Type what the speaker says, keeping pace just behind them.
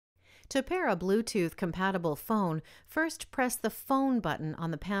To pair a Bluetooth-compatible phone, first press the Phone button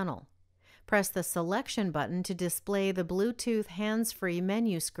on the panel. Press the Selection button to display the Bluetooth hands-free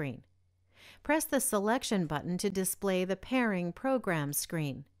menu screen. Press the Selection button to display the Pairing Program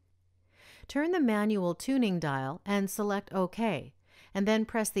screen. Turn the manual tuning dial and select OK, and then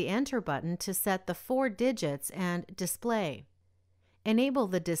press the Enter button to set the 4 digits and Display. Enable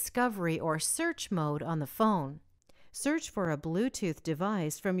the Discovery or Search mode on the phone. Search for a Bluetooth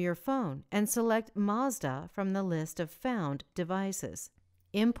device from your phone and select Mazda from the list of found devices.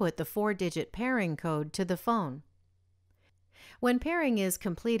 Input the 4-digit pairing code to the phone. When pairing is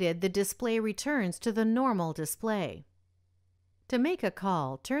completed, the display returns to the normal display. To make a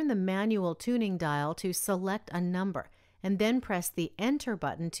call, turn the manual tuning dial to select a number and then press the Enter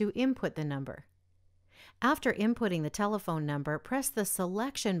button to input the number. After inputting the telephone number, press the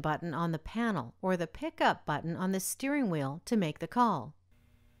Selection button on the panel or the Pickup button on the steering wheel to make the call.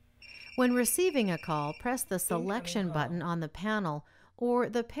 When receiving a call, press the Selection button on the panel or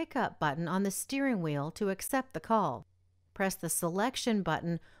the Pickup button on the steering wheel to accept the call. Press the Selection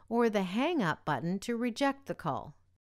button or the Hang Up button to reject the call.